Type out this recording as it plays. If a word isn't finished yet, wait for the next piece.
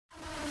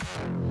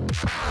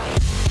Hey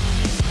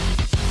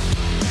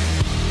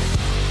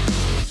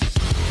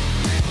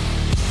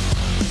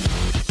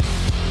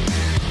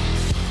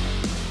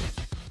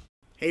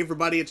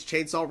everybody, it's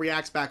Chainsaw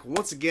Reacts back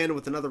once again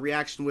with another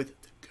reaction with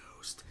the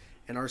ghost.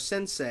 And our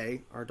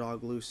sensei, our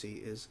dog Lucy,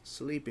 is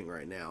sleeping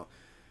right now.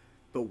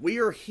 But we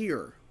are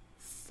here,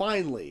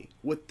 finally,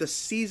 with the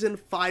Season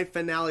 5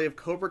 finale of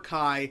Cobra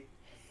Kai,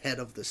 Head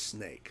of the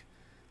Snake.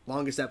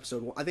 Longest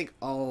episode. I think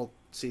all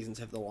seasons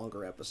have the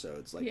longer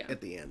episodes, like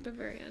at the end. The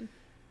very end.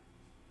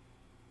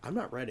 I'm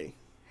not ready.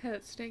 Head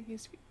of the Snake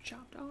needs to be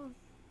chopped off.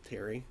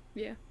 Terry?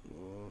 Yeah.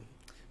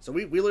 So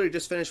we literally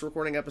just finished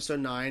recording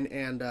episode 9,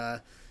 and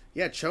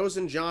yeah,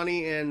 Chozen,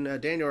 Johnny,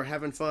 and Daniel are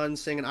having fun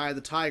singing Eye of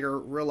the Tiger,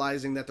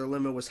 realizing that their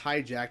limo was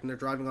hijacked, and they're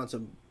driving on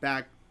some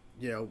back,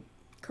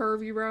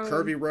 curvy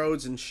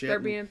roads and shit. They're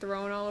being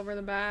thrown all over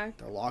the back.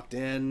 They're locked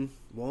in.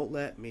 Won't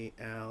let me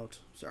out.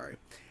 Sorry.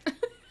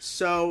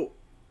 So,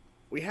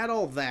 we had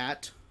all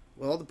that.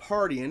 Well, the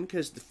partying,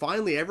 because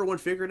finally everyone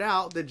figured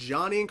out that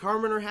Johnny and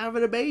Carmen are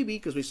having a baby,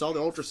 because we saw the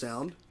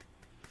ultrasound.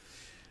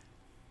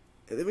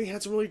 And then we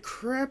had some really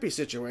crappy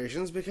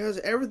situations because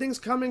everything's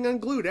coming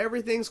unglued.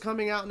 Everything's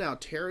coming out now.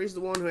 Terry's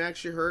the one who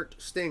actually hurt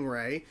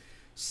Stingray.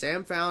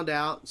 Sam found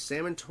out.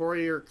 Sam and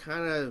Tori are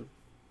kind of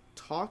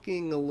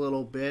talking a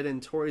little bit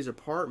in Tori's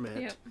apartment.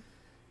 Yep.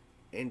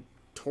 And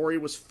Tori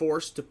was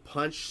forced to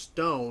punch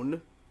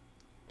Stone.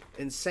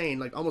 Insane.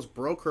 Like, almost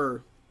broke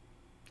her.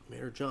 Made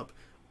her jump.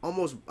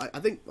 Almost, I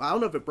don't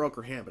know if it broke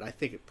her hand, but I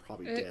think it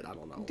probably did. I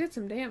don't know. It did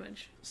some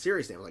damage.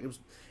 Serious damage. Like,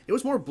 it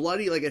was more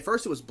bloody. Like, at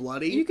first it was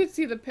bloody. You could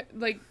see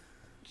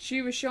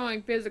she was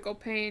showing physical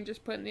pain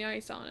just putting the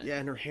ice on it. Yeah,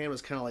 and her hand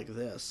was kind of like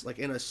this. Like,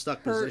 in a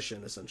stuck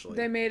position, essentially.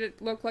 They made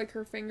it look like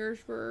her fingers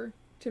were,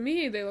 to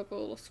me, they look a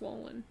little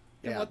swollen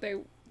than what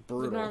they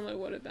normally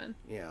would have been.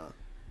 Yeah.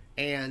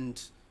 And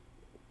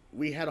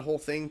we had a whole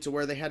thing to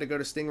where they had to go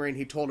to Stingray, and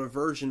he told a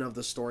version of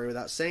the story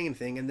without saying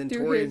anything, and then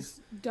Through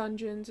his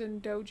dungeons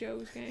and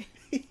dojos game.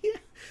 Yeah.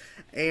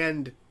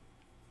 And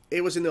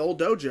it was in the old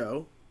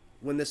dojo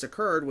when this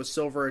occurred, with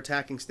Silver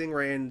attacking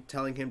Stingray and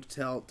telling him to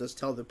tell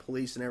the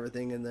police and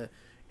everything, and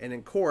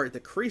in court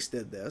that Kreese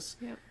did this.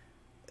 Yeah.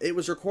 It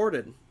was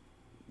recorded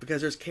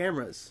because there's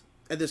cameras,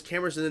 and there's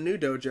cameras in the new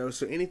dojo,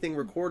 so anything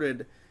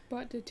recorded.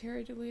 But did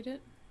Terry delete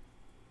it?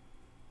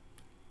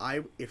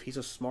 If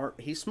he's smart.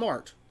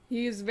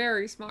 He is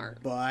very smart.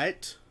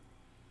 But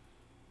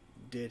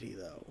did he,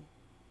 though?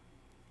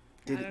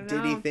 Did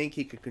he think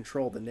he could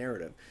control the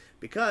narrative?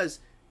 Because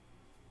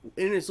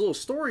in his little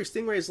story,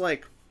 Stingray's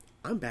like,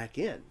 I'm back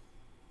in.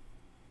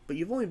 But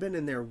you've only been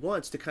in there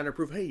once to kind of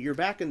prove, hey, you're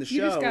back in the show.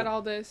 You just got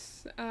all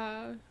this,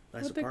 nice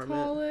what they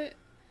apartment. call it?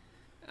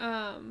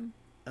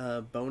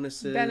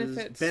 Bonuses.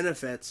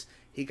 Benefits.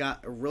 He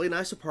got a really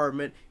nice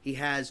apartment. He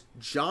has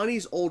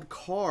Johnny's old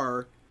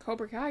car.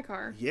 Cobra Kai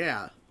car.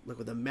 Yeah. Like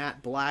with a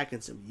matte black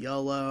and some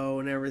yellow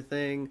and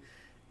everything.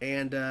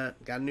 And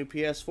got a new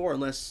PS4,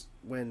 unless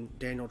when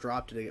Daniel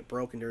dropped it, it get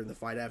broken during the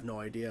fight. I have no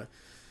idea.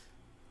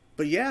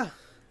 But yeah,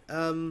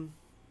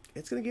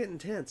 it's going to get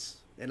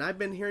intense. And I've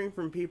been hearing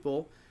from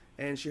people,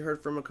 and she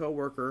heard from a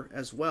coworker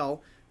as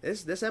well.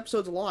 This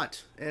episode's a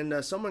lot.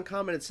 And someone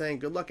commented saying,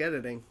 good luck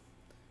editing.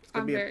 It's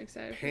going to be very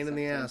excited. Pain in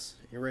the ass.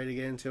 You ready to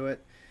get into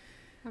it?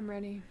 I'm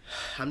ready.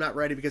 I'm not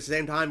ready because at the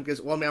same time,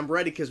 I'm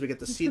ready because we get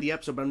to see the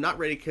episode, but I'm not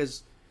ready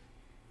because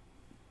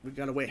we've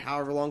got to wait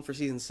however long for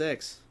season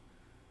 6.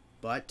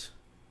 But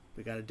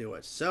we got to do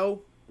it.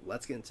 So,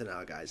 let's get into it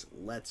now, guys.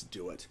 Let's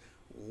do it.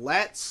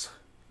 Let's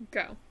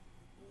go.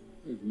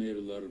 I've made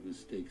a lot of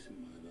mistakes in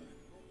my life.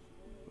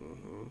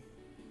 Mm-hmm.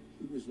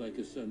 He was like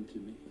a son to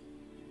me.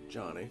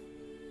 Johnny.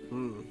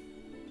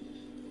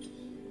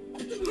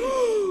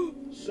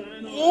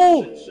 Sign on,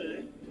 Oh!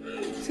 Sensei.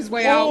 It's his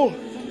way out.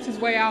 It's his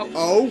way out.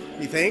 Oh,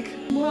 you think?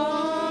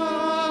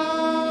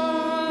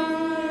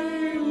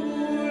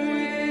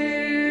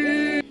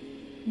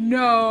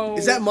 No.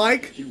 Is that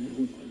Mike? You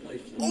ruined my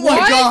life. Oh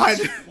my God!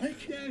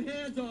 Take your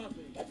hands off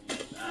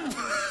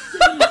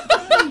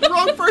me.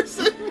 Wrong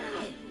person.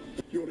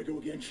 You want to go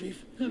again,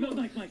 Chief? No,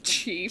 Mike.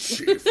 Chief.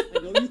 I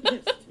know you're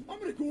pissed. I'm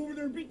going to go over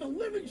there and beat the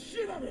living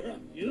shit out of him.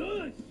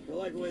 Yes. I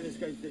like the way this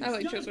guy thinks. I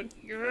like Chozen.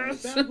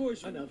 Yes. Bad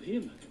boys. I love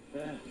him.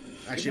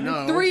 Actually,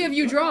 no. 3 of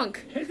you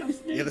drunk.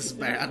 Yeah, this is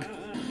bad.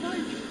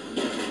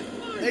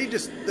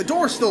 The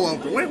door's still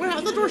open. Wait,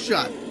 how's the door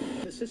shut?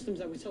 The systems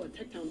that we saw at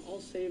Techtown all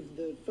saved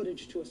the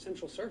footage to a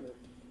central server.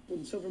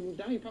 When Silver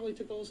moved out, he probably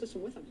took the whole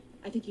system with him.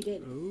 I think he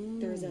did. Ooh.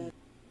 There was a...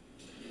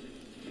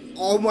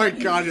 Oh my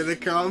God, here they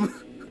come.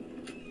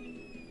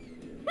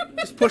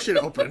 Just push it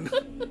open.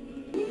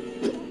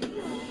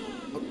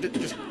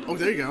 Oh,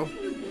 there you go.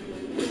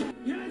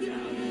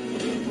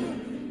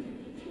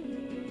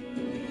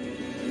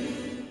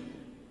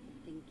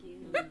 Thank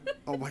you.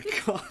 Oh my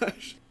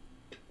gosh.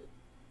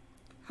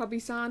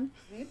 Hubby-san.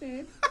 Hey,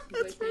 babe.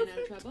 You boys staying out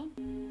of trouble?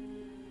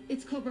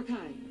 It's Cobra Kai.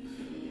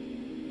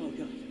 Oh,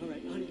 God. All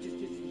right, honey, just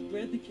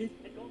grab the kid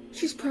and go.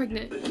 She's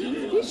pregnant.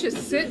 He's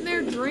just sitting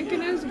there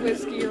drinking his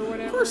whiskey or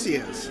whatever. Of course he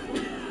is.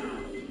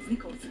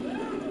 Nichols.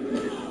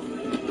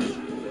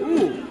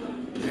 Ooh.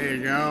 There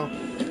you go.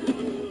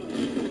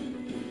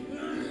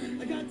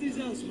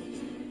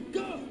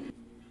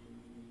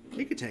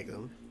 take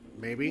them.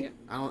 Maybe. Yeah.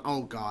 I don't.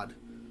 Oh God.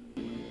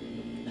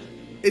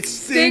 It's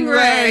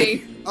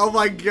Stingray. Oh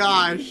my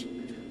gosh.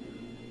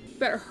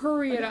 Better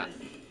hurry it up.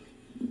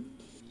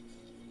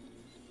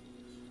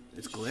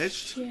 It's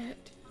glitched.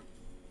 Shit.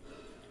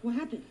 What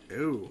happened?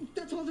 Ooh.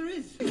 That's all there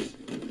is.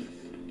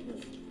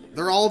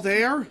 They're all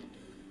there?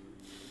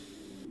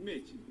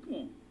 Mitch, come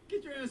on.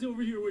 Get your ass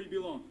over here where you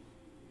belong.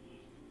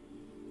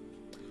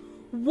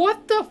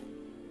 What the?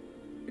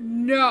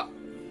 No.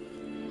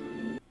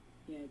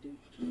 Yeah, I do.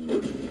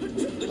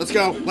 Let's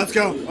go. Let's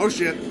go. Oh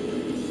shit.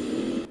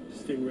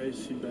 Stingrays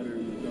see better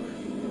in the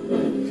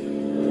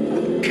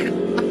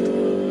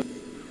dark.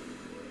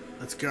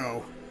 Let's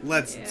go.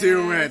 Let's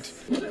do it.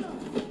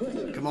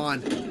 Come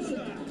on.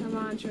 Come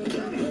on,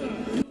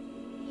 Chozen.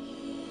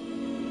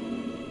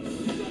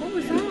 What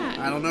was that?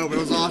 I don't know, but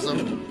it was awesome.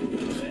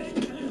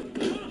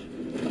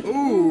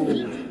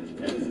 Ooh.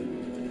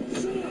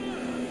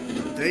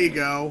 There you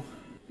go.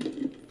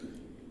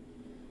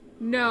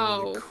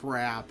 No. Holy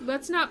crap.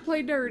 Let's not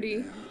play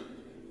dirty.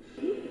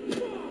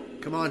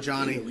 Come on,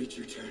 Johnny. Wait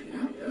your turn.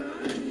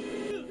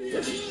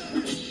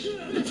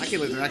 I can't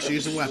believe they're actually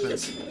using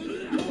weapons. I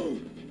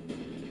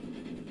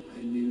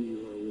knew you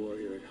were a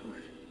warrior at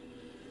heart.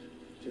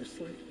 Just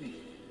like me.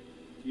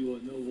 You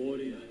are no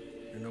warrior.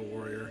 You're no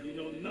warrior. You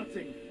know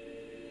nothing.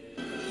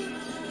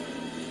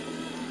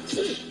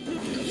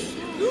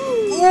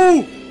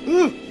 Ooh!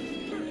 Ooh!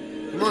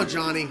 Come on,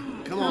 Johnny.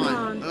 Come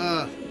on.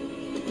 on.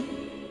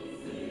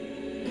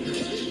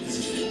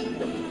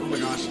 Oh my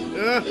gosh.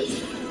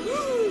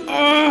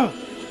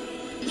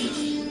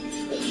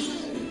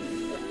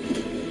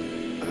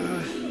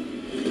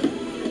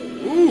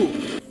 Ooh!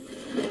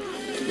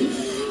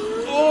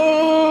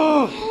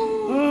 Oh!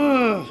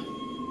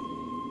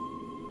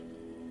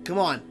 Come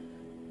on.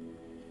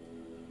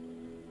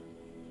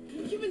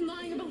 You've been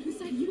lying about whose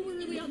side you were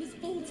really on this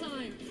whole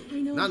time. I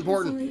know. Not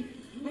important. I'm sorry.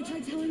 I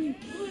tried telling you.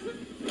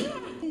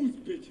 Who's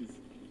bitches?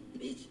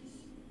 Bitches.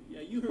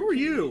 Yeah, you heard. Who are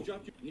you?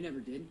 You never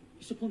did.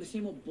 You're still pulling the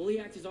same old bully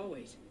act as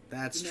always.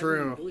 That's You never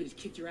true. been bullied, just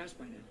kicked your ass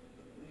by now.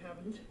 I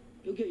haven't.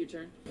 You'll get your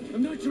turn.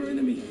 I'm not your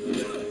enemy.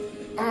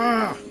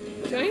 Ah!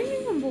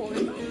 Damn, boy.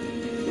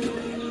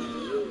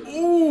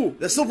 Ooh!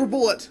 The silver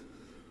bullet!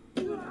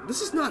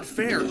 This is not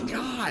fair.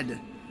 God!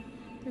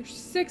 There's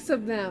 6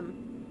 of them.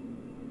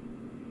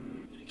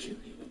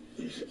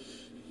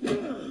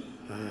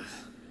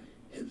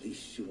 At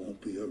least you won't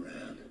be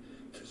around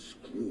to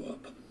screw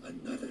up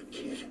another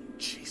kid.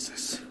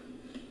 Jesus.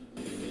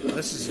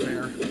 This is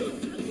fair.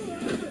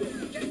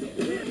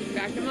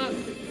 Back him up.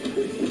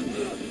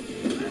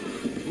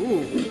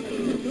 Ooh.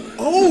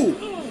 Oh!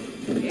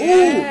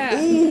 Yeah.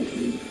 Ooh! Ooh!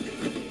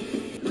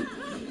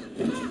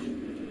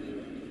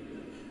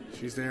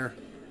 She's there.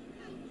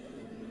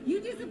 You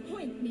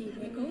disappoint me,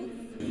 Wickles.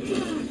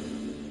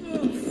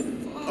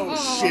 Oh,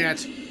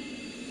 shit.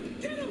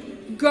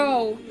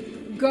 Go.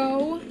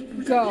 Go.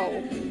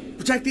 Go.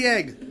 Protect the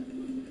egg.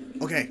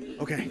 Okay,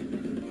 okay. I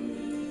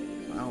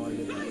don't want to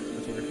do that.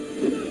 That's weird.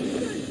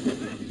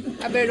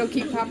 I bet it'll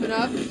keep popping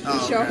up to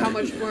Oh, show okay. how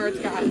much more it's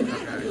got.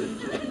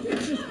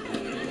 Okay.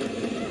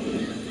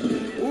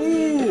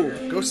 Ooh!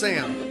 Go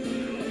Sam.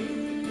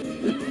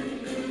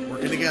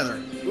 Working together.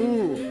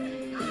 Ooh.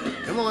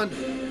 Come on.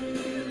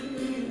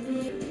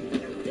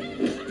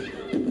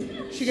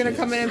 She gonna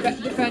come in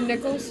and defend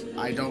Nichols?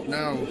 I don't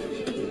know.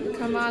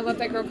 Come on, let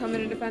that girl come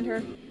in and defend her.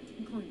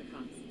 I'm calling the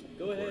cops.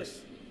 Go ahead.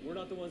 We're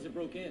not the ones that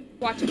broke in.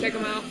 Watch her take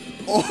him out.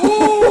 Oh!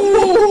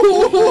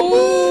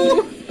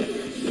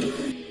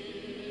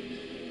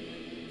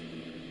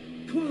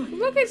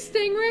 Look at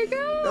Stingray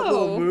go! That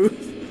little move.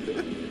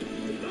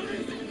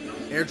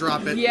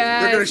 Airdrop it.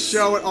 Yes. They're gonna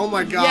show it. Oh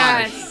my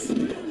gosh. Yes.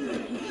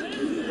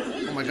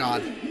 Oh my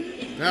god.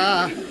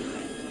 Ah.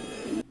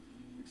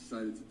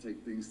 Excited to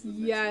take things to the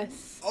next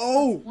Yes.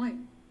 Oh! Why?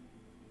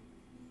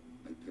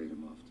 I paid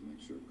him off to make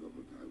sure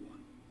Cobra Kai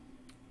won.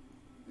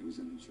 It was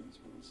an insurance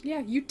policy. Yeah,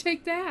 you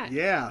take that.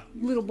 Yeah.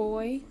 Little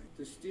boy.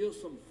 To steal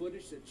some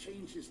footage that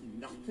changes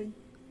nothing?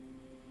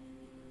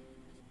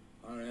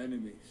 Our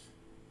enemies.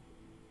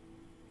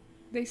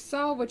 They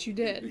saw what you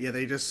did. Yeah,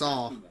 they just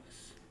saw. Us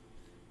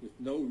with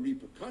no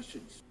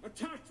repercussions.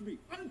 Attacked me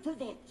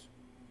unprovoked.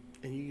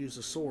 And you use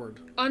a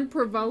sword.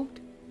 Unprovoked.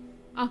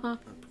 Uh-huh.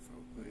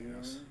 Unprovoked,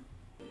 yes.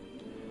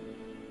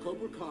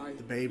 Cobra Kai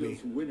The baby.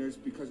 builds winners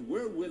because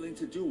we're willing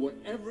to do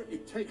whatever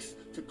it takes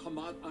to come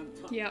out on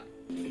top. Yep.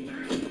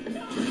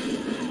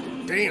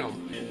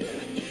 Damn.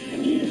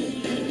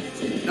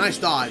 Nice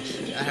dodge.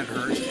 That had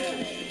hurt.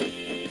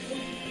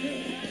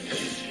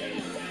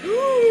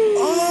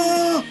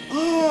 Oh!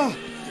 Oh!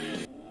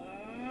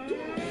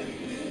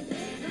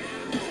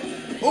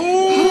 Oh!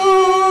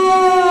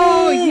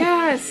 Oh,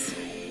 yes.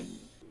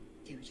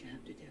 Do what you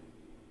have to do.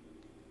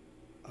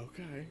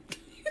 Okay.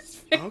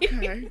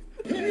 Okay.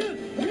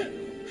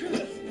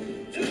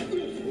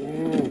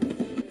 Ooh.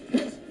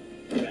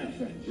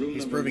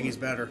 He's proving he's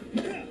better.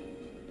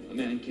 A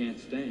man can't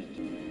stand.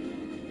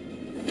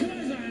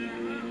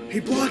 He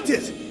blocked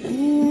it!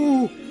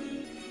 Ooh!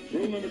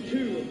 Rule number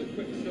 2 of the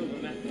Quicksilver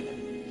method.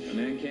 A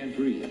man can't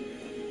breathe.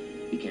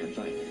 You can't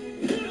fight.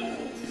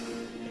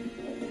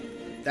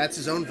 That's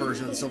his own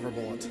version of the silver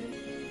bullet.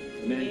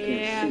 A man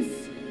can't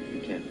see.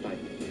 You can't fight.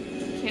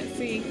 Can't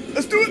see.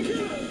 Let's do it!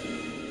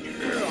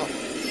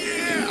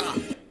 Yeah!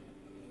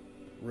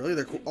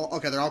 Really?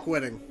 Okay, they're all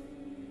quitting.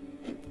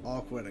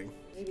 All quitting.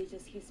 Maybe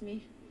just kiss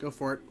me. Go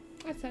for it.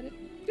 I said it.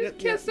 Just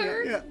kiss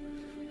her. Yeah.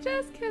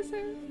 Just kiss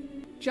her.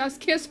 Just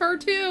kiss her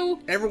too.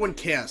 Everyone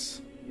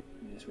kiss.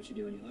 That's what you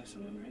do when you love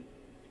someone, right?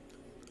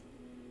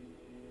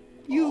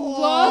 You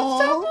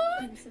love someone?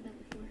 I've said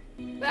that before.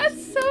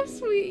 That's so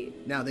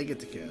sweet. Now they get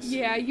to kiss.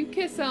 Yeah, you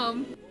kiss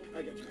them.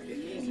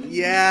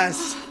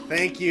 Yes!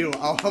 Thank you.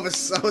 I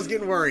was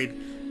getting worried.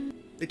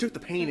 They took the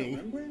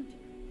painting.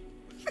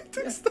 They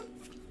took stuff.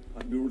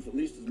 I'd be worth at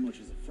least as much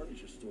as a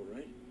furniture store,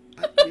 right?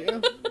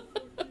 Yeah.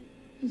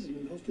 This is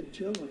melted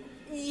jello.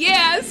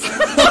 Yes!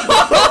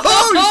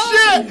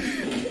 Oh,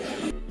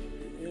 shit!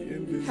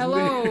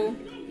 Hello,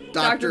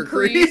 Dr.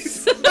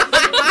 Kreese.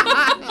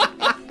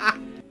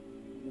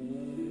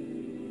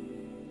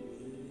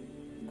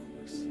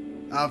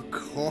 Of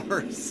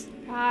course.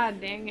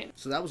 God dang it.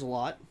 So that was a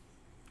lot.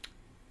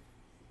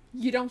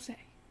 You don't say.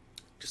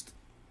 Just a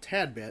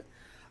tad bit.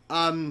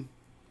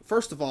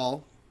 First of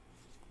all,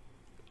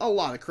 a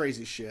lot of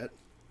crazy shit.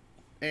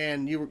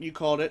 And you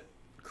called it.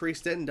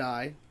 Kreese didn't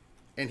die.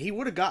 And he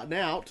would have gotten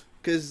out,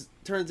 because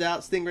turns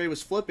out Stingray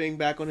was flipping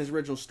back on his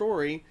original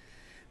story.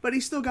 But he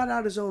still got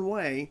out his own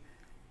way.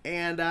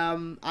 And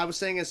I was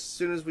saying as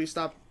soon as we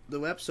stopped the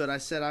episode, I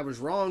said I was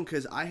wrong,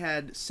 because I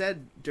had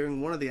said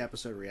during one of the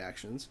episode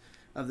reactions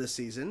of this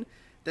season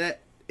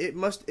that it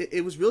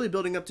was really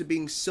building up to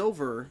being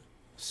Silver.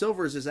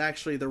 Silvers is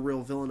actually the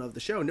real villain of the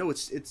show. No,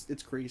 it's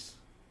Kreese.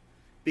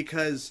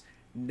 Because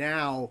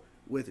now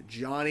with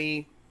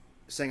Johnny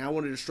saying, I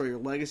want to destroy your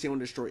legacy, I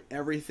want to destroy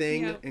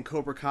everything, Yep. and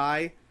Cobra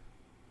Kai.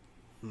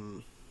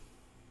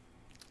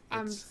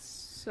 I'm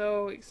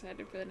so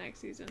excited for the next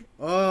season.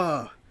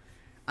 I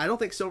don't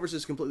think Silvers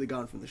is completely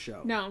gone from the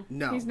show. No.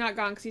 No. He's not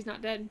gone because he's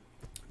not dead.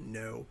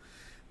 No.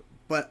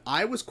 But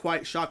I was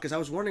quite shocked because I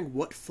was wondering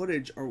what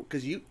footage,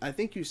 because I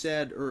think you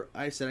said, or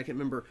I said, I can't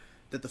remember,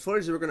 that the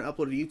footage they were going to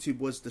upload to YouTube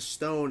was the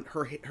stone,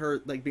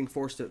 her like being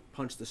forced to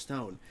punch the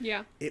stone.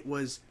 Yeah. It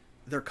was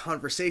their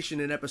conversation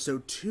in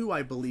episode 2,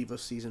 I believe,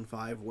 of season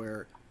 5,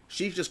 where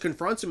she just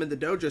confronts him in the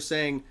dojo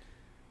saying,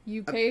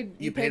 You paid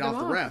off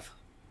them the ref.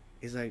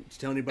 He's like, did you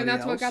tell anybody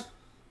else? And that's what got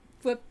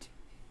flipped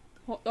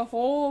the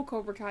whole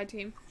Cobra Kai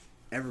team.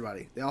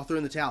 Everybody. They all threw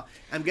in the towel.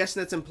 I'm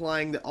guessing that's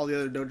implying that all the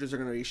other dojos are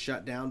going to be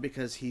shut down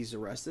because he's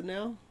arrested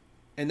now.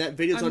 And that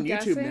video's on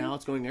YouTube now.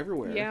 It's going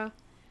everywhere. Yeah.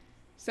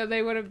 So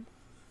they would have,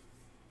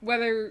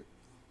 whether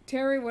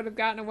Terry would have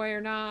gotten away or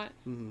not,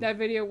 that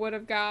video would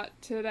have got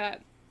to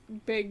that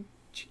big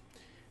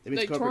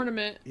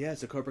tournament. Yeah,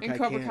 it's a Cobra Kai and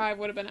Cobra camp. Kai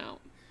would have been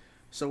out.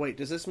 So wait,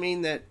 does this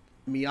mean that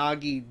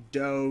Miyagi,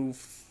 Do,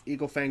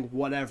 Eagle Fang,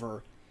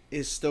 whatever,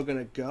 is still going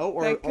to go?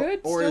 Or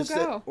is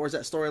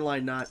that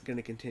storyline not going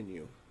to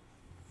continue?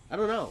 I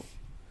don't know.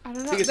 I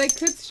don't know. They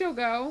could still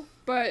go,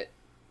 but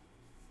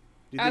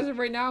as of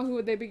right now, who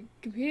would they be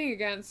competing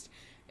against?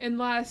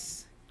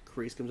 Unless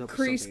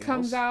Kreese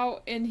comes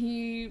out and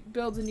he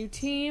builds a new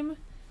team,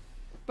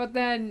 but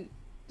then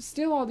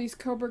still all these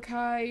Cobra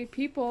Kai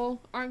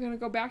people aren't going to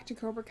go back to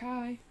Cobra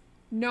Kai,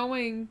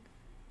 knowing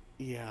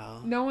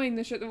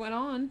the shit that went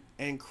on.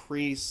 And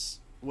Kreese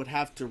would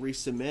have to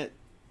resubmit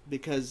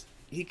because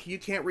you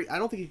can't. I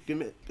don't think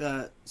you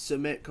can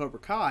submit Cobra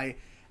Kai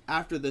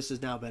after this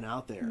has now been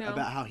out there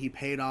about how he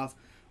paid off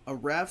a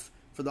ref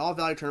for the All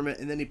Valley tournament,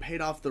 and then he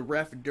paid off the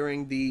ref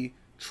during the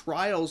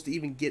trials to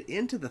even get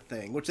into the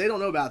thing, which they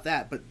don't know about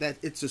that, but that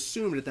it's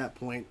assumed at that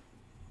point.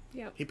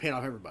 Yeah, he paid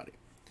off everybody.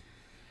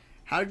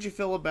 How did you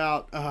feel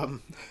about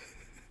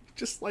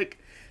just like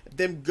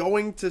them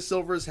going to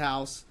Silver's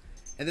house,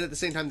 and then at the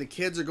same time the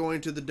kids are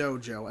going to the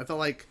dojo? I felt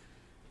like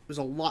there's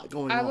a lot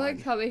going on. I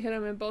liked how they hit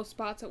him in both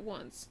spots at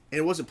once. And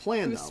it wasn't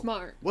planned, It was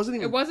smart. It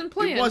wasn't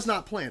planned. It was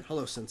not planned.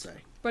 Hello,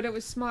 Sensei. But it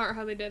was smart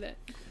how they did it.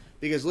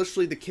 Because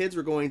literally the kids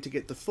were going to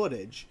get the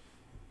footage,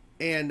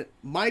 and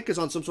Mike is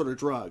on some sort of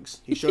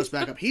drugs. He shows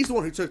back up. He's the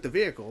one who took the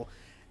vehicle.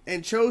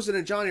 And Chozen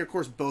and Johnny are, of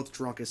course, both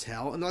drunk as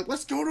hell. And they're like,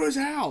 let's go to his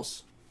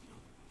house.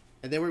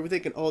 And then we were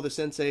thinking, all the other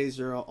senseis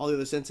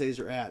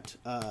are at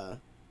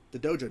the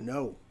dojo.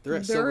 No, they're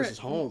at Silver's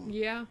home.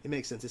 Yeah. It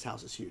makes sense. His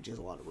house is huge. He has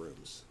a lot of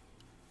rooms.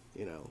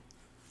 You know.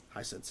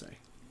 Hi, Sensei.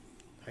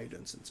 How you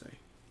doing, Sensei?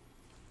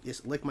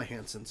 Yes, lick my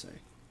hand, Sensei.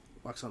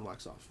 Wax on,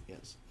 wax off.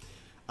 Yes.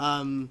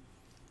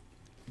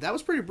 That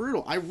was pretty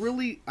brutal. I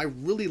really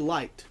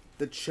liked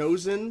the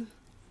Chozen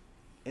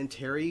and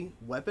Terry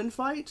weapon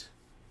fight.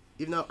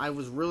 Even though I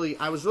was really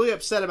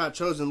upset about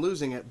Chozen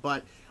losing it,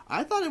 but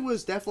I thought it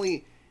was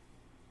definitely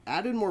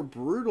added more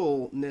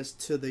brutalness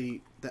to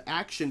the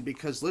action,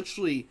 because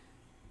literally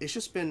it's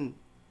just been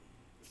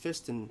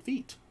fist and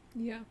feet.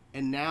 Yeah.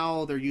 And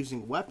now they're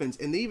using weapons,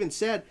 and they even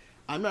said,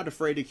 I'm not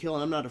afraid to kill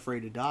and I'm not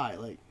afraid to die.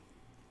 Like,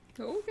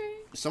 okay.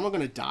 Is someone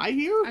gonna die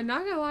here? I'm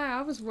not gonna lie,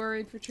 I was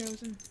worried for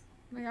Chozen.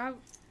 Like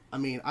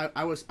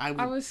I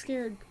was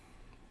scared.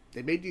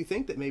 They made you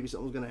think that maybe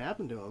something was gonna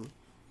happen to him.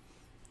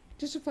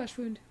 Just a flesh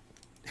wound.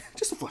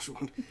 Just a flesh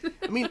wound.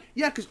 I mean,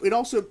 yeah, because it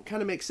also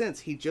kind of makes sense.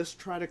 He just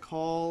tried to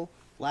call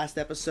last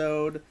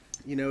episode,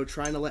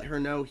 trying to let her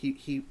know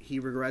he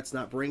regrets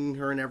not bringing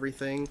her and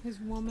everything.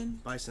 His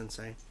woman. Bye,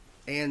 Sensei.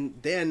 And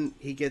then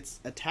he gets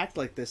attacked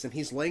like this, and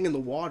he's laying in the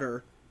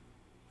water,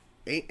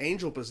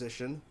 angel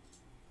position,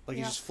 like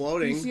he's just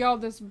floating. You see all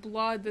this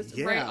blood that's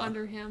right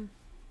under him.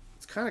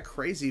 It's kind of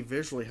crazy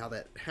visually how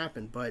that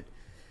happened, but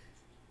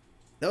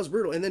that was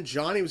brutal. And then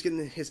Johnny was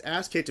getting his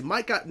ass kicked, and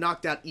Mike got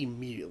knocked out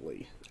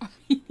immediately.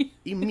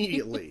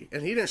 Immediately.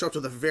 And he didn't show up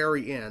till the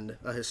very end.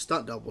 His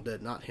stunt double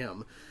did, not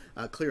him,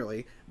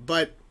 clearly.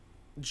 But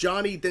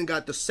Johnny then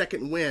got the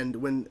second wind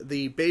when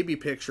the baby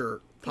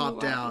picture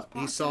popped out.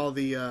 He saw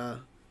the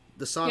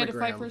sonogram. He had to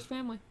fight for his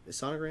family. The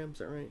sonogram, is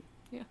that right?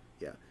 Yeah.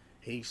 Yeah.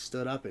 He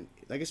stood up and,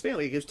 like his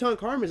family, he was telling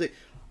Carmen, he's like,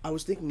 I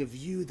was thinking of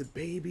you, the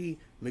baby,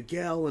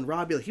 Miguel, and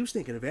Robby. Like, he was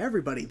thinking of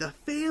everybody, the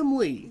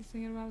family. He's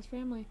thinking about his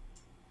family.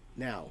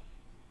 Now,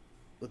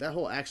 with that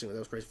whole action, that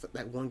was crazy.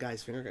 That one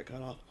guy's finger got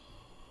cut off.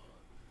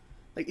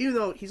 Like, even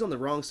though he's on the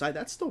wrong side,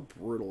 that's still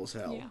brutal as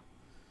hell. Yeah.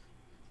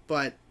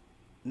 But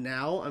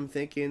now I'm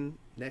thinking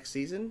next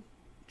season,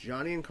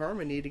 Johnny and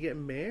Carmen need to get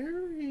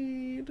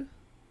married.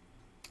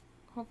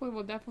 Hopefully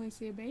we'll definitely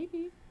see a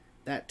baby.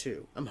 That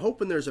too. I'm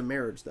hoping there's a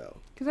marriage, though.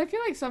 Because I feel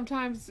like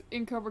sometimes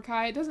in Cobra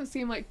Kai, it doesn't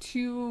seem like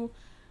too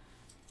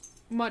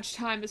much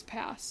time has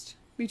passed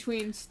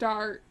between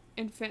start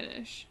and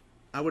finish.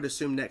 I would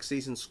assume next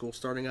season school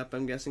starting up,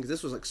 I'm guessing, because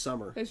this was like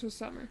summer. This was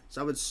summer.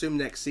 So I would assume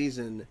next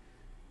season.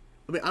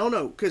 I mean, I don't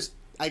know, because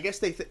I guess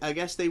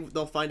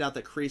they'll find out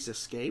that Kreese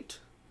escaped,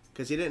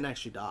 because he didn't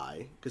actually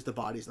die, because the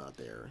body's not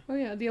there. Oh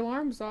yeah, the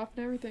alarm's off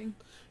and everything.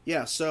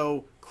 Yeah,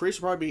 so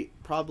Kreese will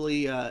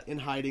probably in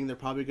hiding. They're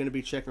probably going to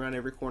be checking around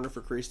every corner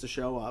for Kreese to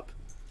show up,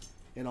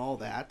 and all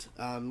that.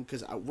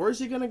 Because where's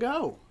he going to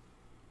go?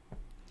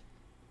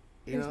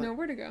 There's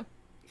nowhere to go.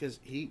 Because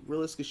he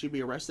realistically should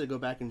be arrested, go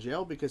back in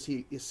jail because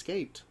he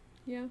escaped.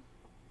 Yeah.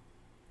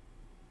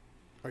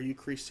 Are you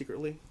Kreese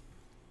secretly?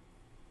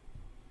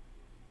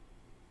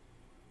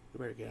 We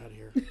better get out of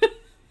here.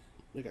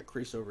 We got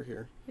Kreese over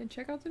here. And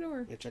check out the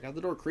door. Yeah, check out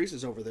the door. Kreese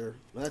is over there.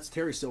 Well, that's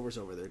Terry Silver's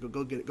over there.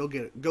 Go get it. Go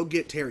get it. Go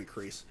get Terry,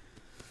 Kreese.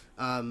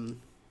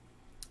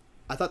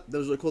 I thought that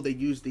was really cool. They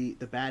used the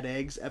bad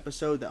eggs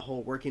episode, that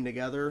whole working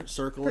together,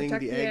 circling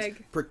Protect the eggs,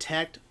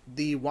 protect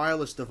the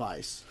wireless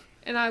device.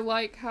 And I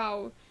like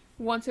how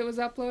once it was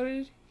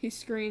uploaded, he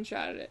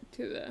screenshotted it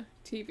to the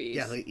TVs.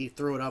 Yeah, he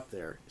threw it up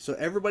there so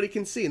everybody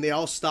can see, and they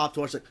all stopped to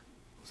watch. Like,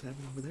 what's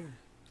happening over there?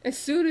 As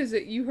soon as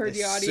you heard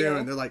the audio,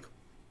 soon, they're like,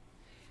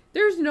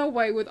 there's no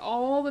way with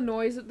all the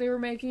noise that they were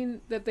making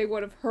that they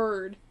would have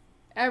heard.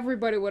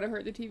 Everybody would have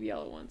heard the TV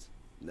all at once.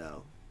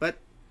 No, but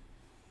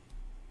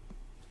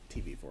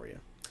TV for you.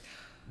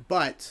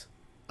 But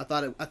I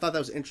thought that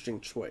was an interesting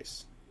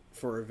choice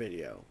for a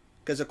video,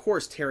 because of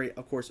course Terry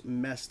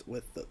messed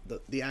with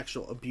the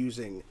actual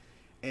abusing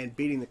and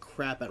beating the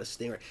crap out of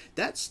Stingray.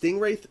 That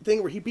Stingray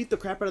thing where he beat the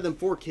crap out of them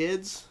 4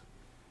 kids,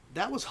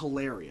 that was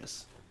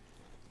hilarious.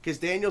 Because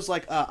Daniel's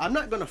like, I'm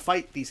not going to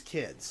fight these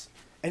kids,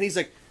 and he's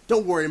like,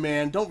 don't worry,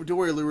 man. Don't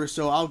worry,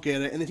 LaRusso. I'll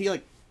get it. And then he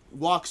like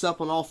walks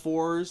up on all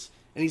 4s,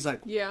 and he's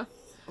like, yeah.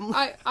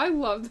 I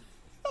loved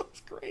that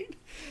was great.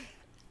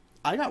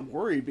 I got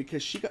worried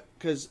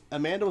because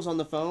Amanda was on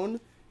the phone.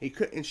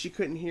 She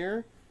couldn't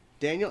hear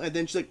Daniel, and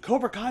then she's like,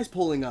 Cobra Kai's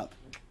pulling up.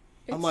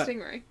 It's I'm like,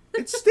 Stingray.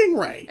 It's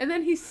Stingray. And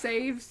then he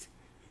saves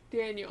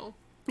Daniel.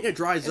 Yeah, it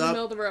dries in up the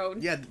middle of the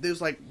road. Yeah,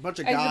 there's like a bunch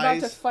of and guys. And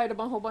he's about to fight a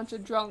whole bunch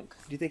of drunk.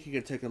 Do you think he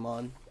could take them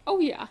on? Oh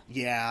yeah.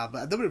 Yeah,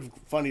 but that would have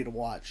been funny to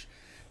watch.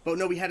 But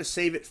no, we had to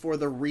save it for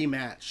the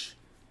rematch.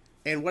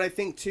 And what I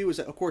think, too, is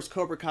that, of course,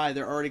 Cobra Kai,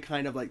 they're already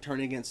kind of, like,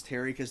 turning against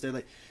Terry, because they're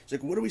like, it's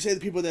like, what do we say to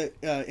the people that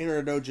enter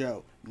a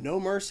dojo? No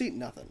mercy?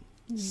 Nothing.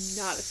 Not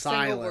a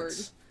single word.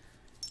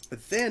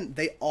 But then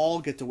they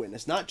all get to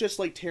witness. Not just,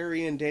 like,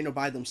 Terry and Daniel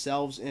by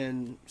themselves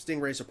in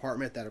Stingray's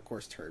apartment that, of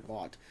course, Terry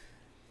bought.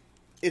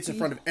 It's in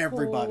front of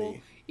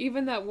everybody.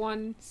 Even that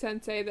one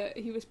sensei that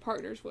he was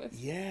partners with.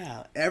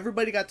 Yeah.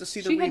 Everybody got to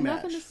see the rematch. She had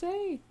nothing to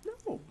say.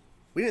 No.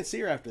 We didn't see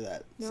her after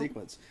that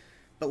sequence.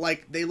 But,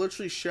 like, they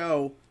literally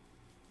show,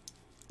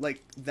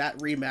 like, that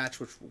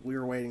rematch, which we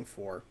were waiting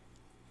for,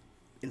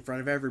 in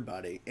front of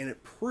everybody. And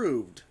it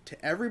proved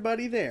to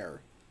everybody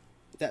there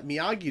that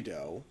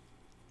Miyagi-Do,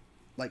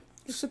 like...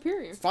 is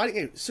superior.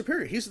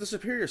 Superior. He's the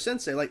superior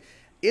sensei. Like,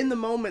 in the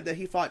moment that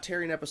he fought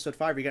Terry in episode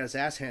 5, he got his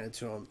ass handed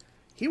to him.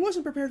 He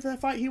wasn't prepared for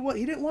that fight. He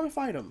didn't want to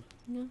fight him.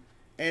 No.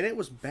 And it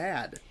was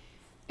bad.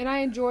 And I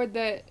enjoyed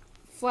that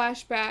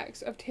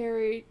flashbacks of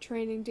Terry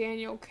training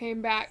Daniel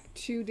came back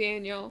to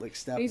Daniel. Like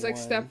step and he's 1.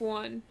 Like step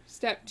 1,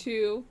 step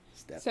 2,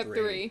 step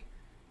 3.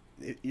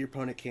 Your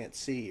opponent can't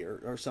see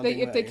or something.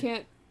 If they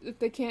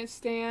can't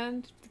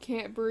stand, they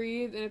can't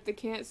breathe, and if they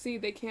can't see,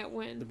 they can't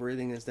win. The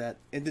breathing is that.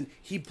 And then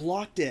he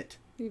blocked it.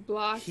 He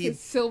blocked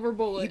his silver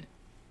bullet. He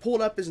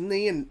pulled up his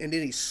knee and then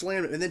he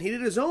slammed it. And then he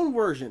did his own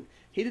version.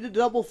 He did a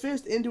double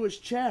fist into his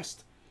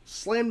chest,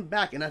 slammed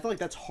back, and I feel like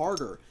that's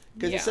harder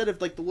because instead of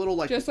like the little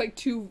like just like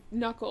 2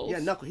 knuckles. Yeah,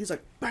 knuckle. He's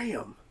like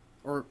bam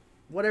or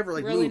whatever,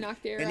 like really move.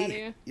 knocked the air And out of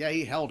you. Yeah,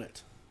 he held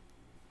it.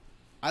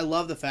 I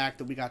love the fact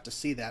that we got to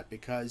see that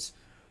because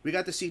we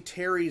got to see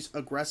Terry's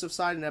aggressive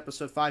side in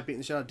episode 5 beating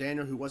the shit out of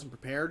Daniel, who wasn't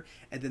prepared.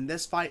 And then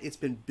this fight, it's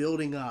been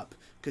building up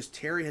because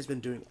Terry has been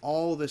doing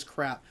all this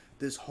crap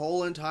this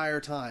whole entire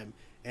time.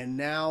 And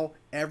now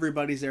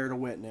everybody's there to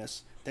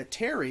witness that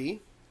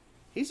Terry,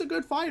 he's a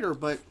good fighter,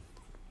 but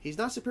he's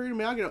not superior to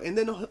Miyagi-Do. And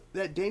then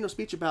that Daniel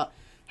speech about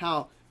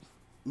how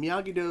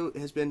Miyagi-Do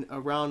has been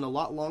around a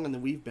lot longer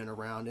than we've been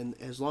around. And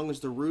as long as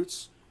the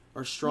roots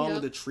are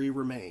strong, the tree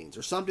remains.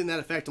 Or something to that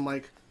effect. I'm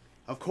like,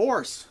 of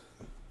course.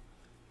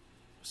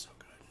 So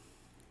good.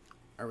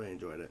 I really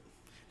enjoyed it.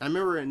 I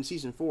remember in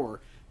season 4,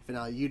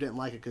 finale, you didn't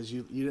like it because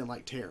you didn't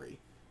like Terry.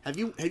 Have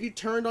you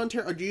turned on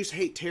Terry, or do you just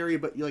hate Terry,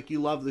 but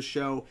you love the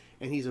show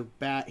and he's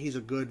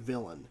a good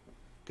villain?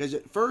 Because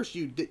at first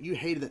you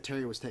hated that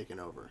Terry was taking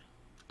over.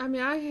 I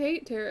mean, I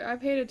hate Terry.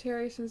 I've hated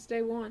Terry since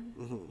day one.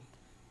 Mm-hmm.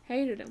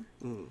 Hated him.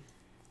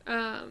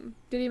 Mm-hmm.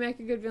 Did he make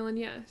a good villain?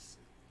 Yes.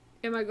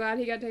 Am I glad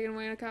he got taken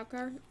away in a cop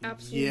car?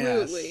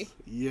 Absolutely.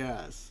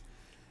 Yes.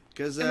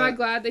 Because am I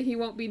glad that he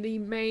won't be the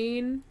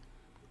main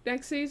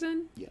next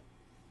season? Yeah.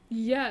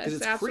 Yes,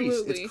 it's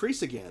absolutely. It's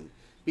Kreese again.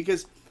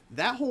 Because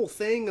that whole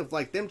thing of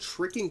like them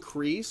tricking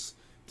Kreese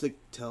to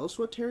tell us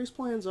what Terry's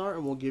plans are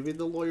and we'll give you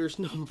the lawyer's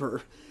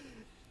number.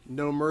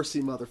 No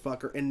mercy,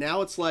 motherfucker. And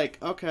now it's like,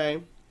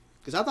 okay.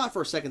 Because I thought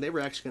for a second they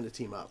were actually going to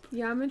team up.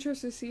 Yeah, I'm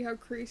interested to see how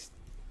Kreese,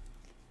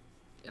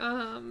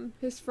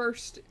 his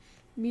first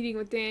meeting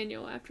with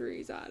Daniel after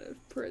he's out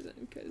of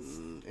prison, because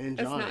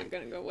that's not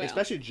going to go well.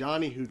 Especially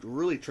Johnny, who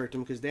really tricked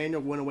him, because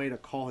Daniel went away to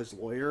call his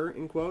lawyer,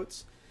 in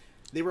quotes.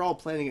 They were all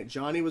planning it.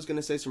 Johnny was going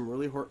to say some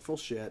really hurtful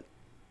shit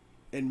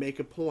and make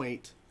a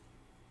point,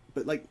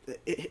 but like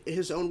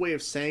his own way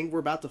of saying we're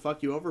about to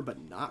fuck you over, but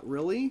not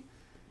really.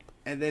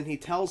 And then he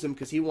tells him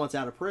because he wants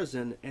out of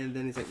prison, and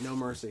then he's like, no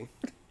mercy.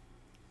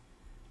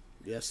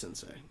 Yes,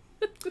 sensei.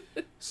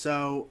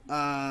 So,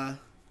 I'm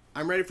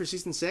ready for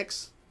season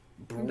 6.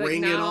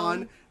 Bring it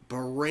on.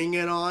 Bring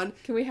it on.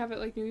 Can we have it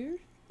like New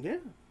Year's? Yeah.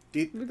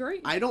 That'd be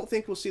great. I don't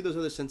think we'll see those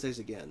other senseis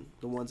again.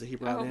 The ones that he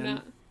brought in.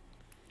 Not.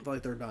 I feel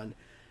like they're done.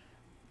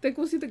 Think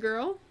we'll see the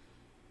girl?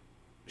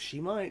 She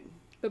might.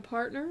 The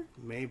partner?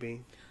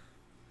 Maybe.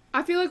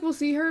 I feel like we'll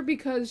see her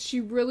because she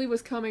really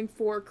was coming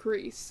for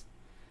Kreese.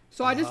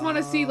 So I just want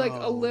to see like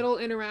a little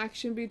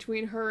interaction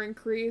between her and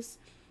Kreese.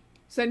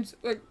 Since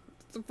like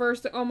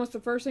almost the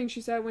first thing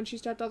she said when she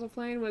stepped off the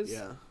plane was,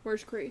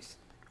 "Where's Kreese?"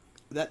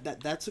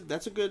 That's a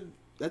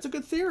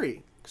good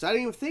theory, because I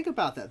didn't even think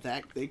about that.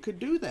 That they could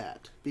do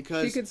that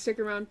because she could stick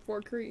around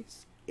for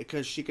Kreese.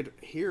 Because she could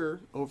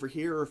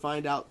overhear or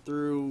find out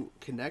through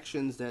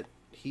connections that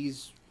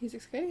he's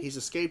escaped. He's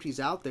escaped.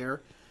 He's out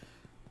there.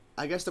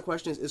 I guess the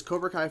question is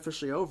Cobra Kai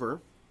officially over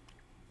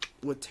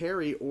with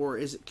Terry, or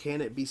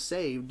can it be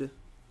saved,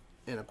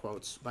 in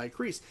quotes, by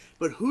Kreese?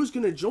 But who's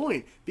going to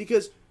join?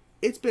 Because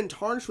it's been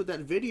tarnished with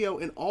that video,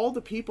 and all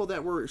the people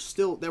that were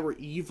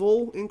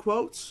evil, in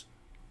quotes,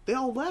 they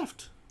all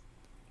left.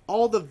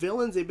 All the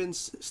villains they've been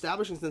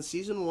establishing since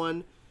season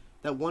 1,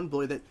 that one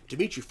bully that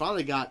Dimitri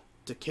finally got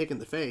to kick in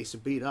the face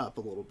and beat up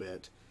a little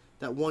bit.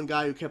 That one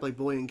guy who kept like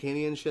bullying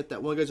Kenny and shit.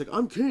 That one guy's like,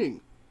 I'm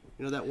king.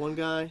 You know that one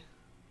guy?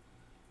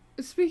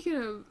 Speaking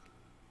of...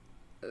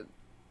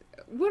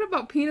 what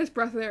about Penis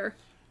Breath there?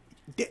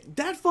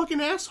 That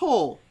fucking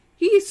asshole!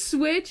 He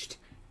switched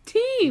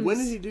teams! When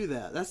did he do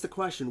that? That's the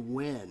question.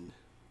 When?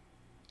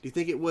 Do you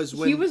think it was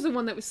when... He was the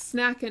one that was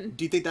snacking.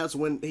 Do you think that's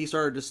when he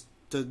started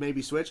to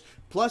maybe switch?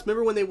 Plus,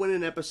 remember when they went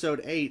in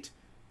episode 8,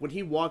 when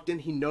he walked in,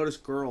 he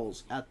noticed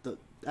girls at the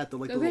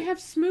like... They have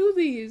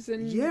smoothies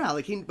and... Yeah,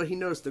 like he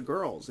noticed the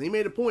girls. And he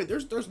made a point.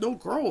 There's no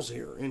girls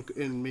here in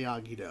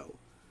Miyagi-Do.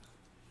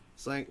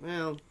 It's like,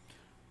 well...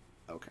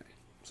 Okay.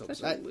 So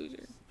such a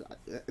loser.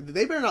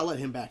 They better not let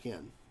him back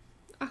in.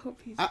 I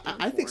hope he's.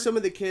 I think some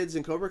of the kids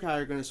in Cobra Kai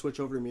are going to switch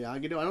over to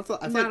Miyagi-Do.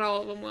 Not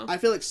all of them will. I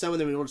feel like some of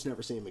them we'll just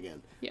never see him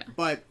again. Yeah.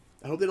 But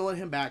I hope they don't let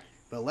him back.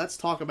 But let's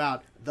talk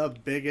about the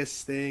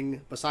biggest thing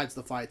besides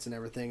the fights and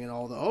everything and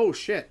all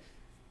the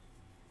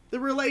the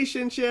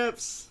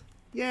relationships.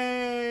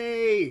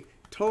 Yay!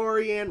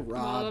 Tori and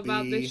Robby. All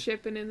about the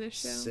shipping in this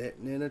show.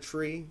 Sitting in a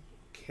tree.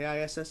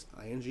 Kissing.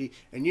 And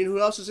you know who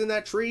else is in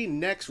that tree?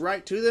 Next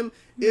right to them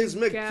is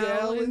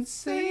Miguel and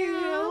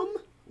Sam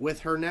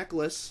with her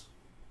necklace.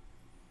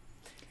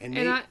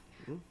 And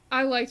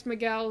I liked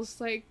Miguel's,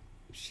 like,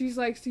 she's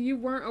like, so you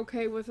weren't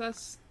okay with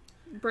us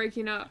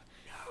breaking up.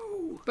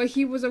 No. But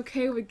he was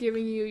okay with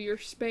giving you your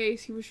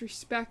space. He was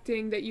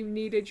respecting that you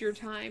needed your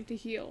time to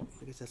heal.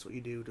 I guess that's what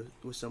you do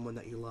with someone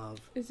that you love.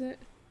 Is it?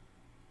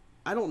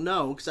 I don't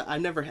know, because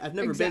I've never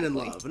been in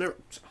love.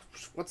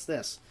 What's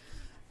this?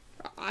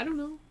 I don't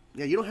know.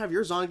 Yeah, you don't have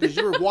yours on because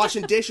you were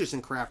washing dishes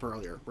and crap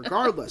earlier.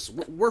 Regardless,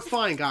 we're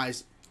fine,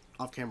 guys.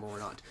 Off camera, we're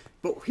not.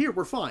 But here,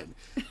 we're fine.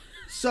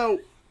 So,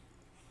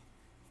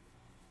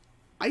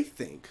 I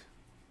think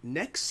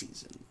next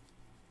season,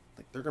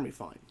 like, they're going to be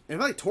fine. And I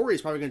feel like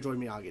Tori's probably going to join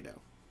Miyagi-Do.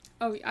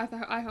 Oh,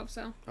 I hope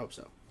so. Hope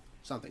so.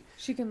 Something.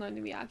 She can learn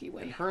the Miyagi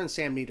way. And her and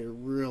Sam need to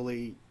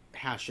really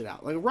hash it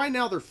out. Like, right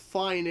now, they're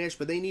fine-ish,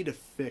 but they need to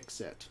fix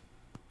it.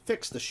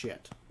 Fix the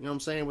shit. You know what I'm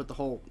saying? With the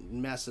whole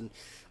mess and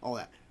all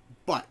that.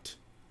 But,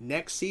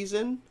 next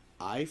season,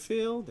 I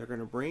feel they're going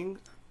to bring...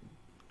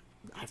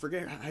 I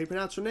forget how you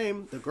pronounce her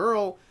name. The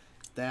girl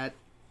that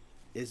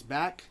is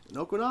back in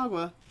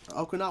Okinawa.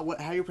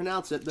 How you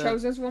pronounce it?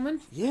 Chozen's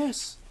woman?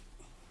 Yes.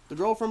 The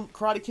girl from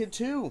Karate Kid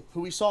 2,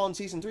 who we saw in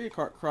Season 3 of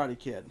Karate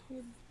Kid.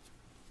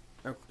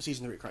 Or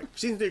Season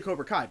 3 of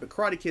Cobra Kai, but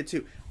Karate Kid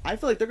 2. I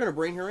feel like they're going to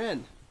bring her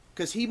in.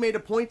 Because he made a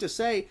point to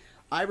say,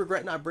 I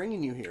regret not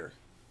bringing you here.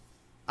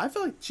 I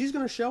feel like she's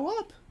going to show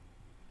up.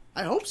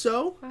 I hope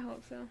so. I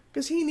hope so.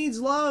 Because he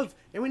needs love,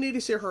 and we need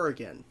to see her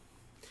again.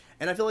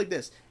 And I feel like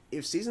this.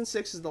 If Season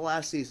 6 is the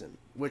last season,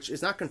 which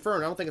is not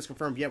confirmed, I don't think it's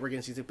confirmed yet we're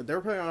getting Season 6, but they're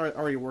probably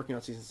already working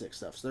on Season 6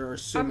 stuff, so they're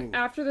assuming...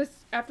 After this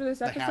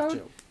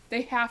episode,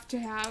 they have to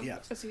have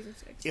a Season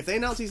 6. If they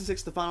announce Season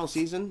 6 the final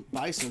season,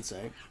 by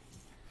Sensei,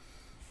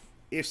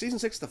 if Season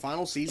 6 is the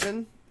final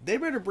season, they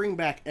better bring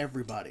back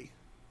everybody.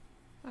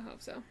 I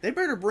hope so. They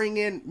better bring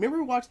in... Remember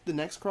we watched The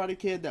Next Karate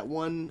Kid, that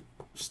one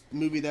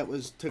movie that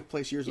took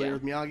place years later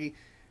with Miyagi?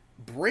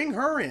 Bring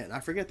her in. I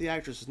forget the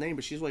actress's name,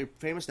 but she's really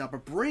famous now,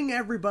 but bring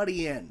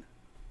everybody in.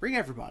 Bring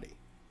everybody.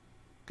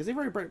 Because they've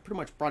already pretty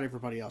much brought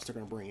everybody else they're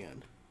going to bring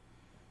in.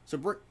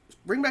 So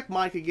bring back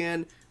Mike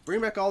again.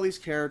 Bring back all these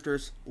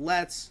characters.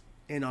 Let's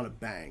end on a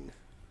bang.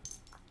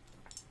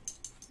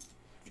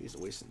 Jeez,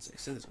 the way Sensei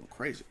said it's going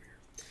crazy over here.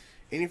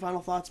 Any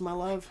final thoughts, my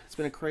love? It's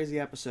been a crazy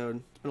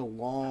episode. It's been a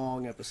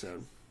long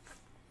episode.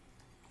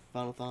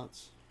 Final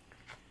thoughts?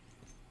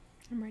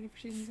 I'm ready for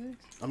Season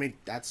 6. I mean,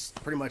 that's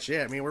pretty much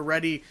it. I mean, we're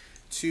ready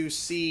to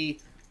see...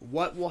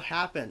 what will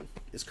happen?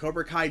 Is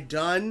Cobra Kai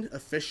done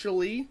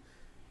officially?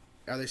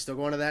 Are they still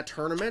going to that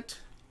tournament?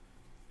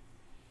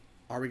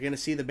 Are we going to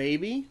see the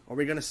baby? Are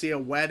we going to see a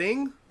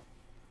wedding?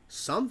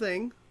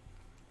 Something.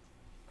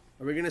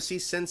 Are we going to see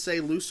Sensei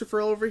Lucifer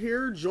over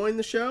here join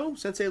the show?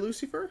 Sensei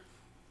Lucifer?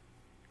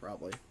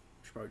 Probably.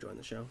 She'll probably join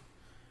the show.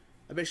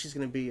 I bet she's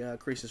going to be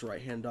Kreese's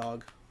right-hand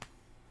dog.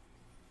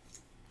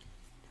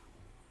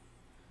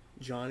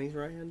 Johnny's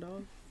right-hand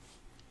dog?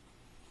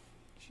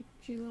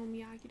 She's a little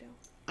Miyagi-Do.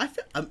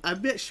 I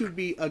bet she would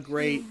be a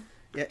great...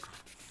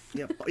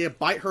 Yeah,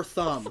 bite her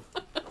thumb.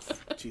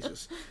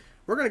 Jesus.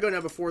 We're going to go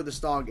now before this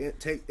dog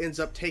ends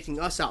up taking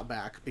us out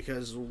back,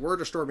 because we're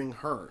disturbing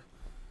her.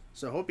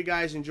 So hope you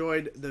guys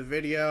enjoyed the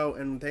video,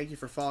 and thank you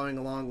for following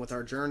along with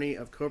our journey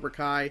of Cobra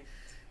Kai.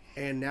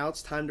 And now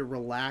it's time to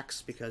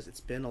relax, because it's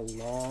been a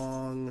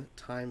long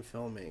time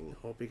filming.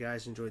 Hope you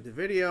guys enjoyed the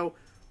video.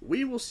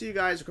 We will see you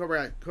guys at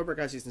Cobra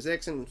Kai Season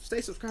 6, and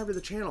stay subscribed to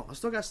the channel. I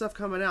still got stuff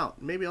coming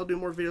out. Maybe I'll do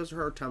more videos of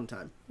her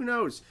time. Who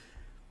knows?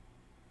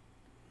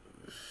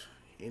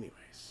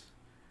 Anyways,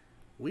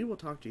 we will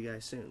talk to you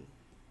guys soon.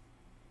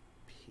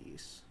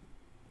 Peace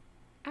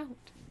out.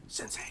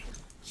 Sensei.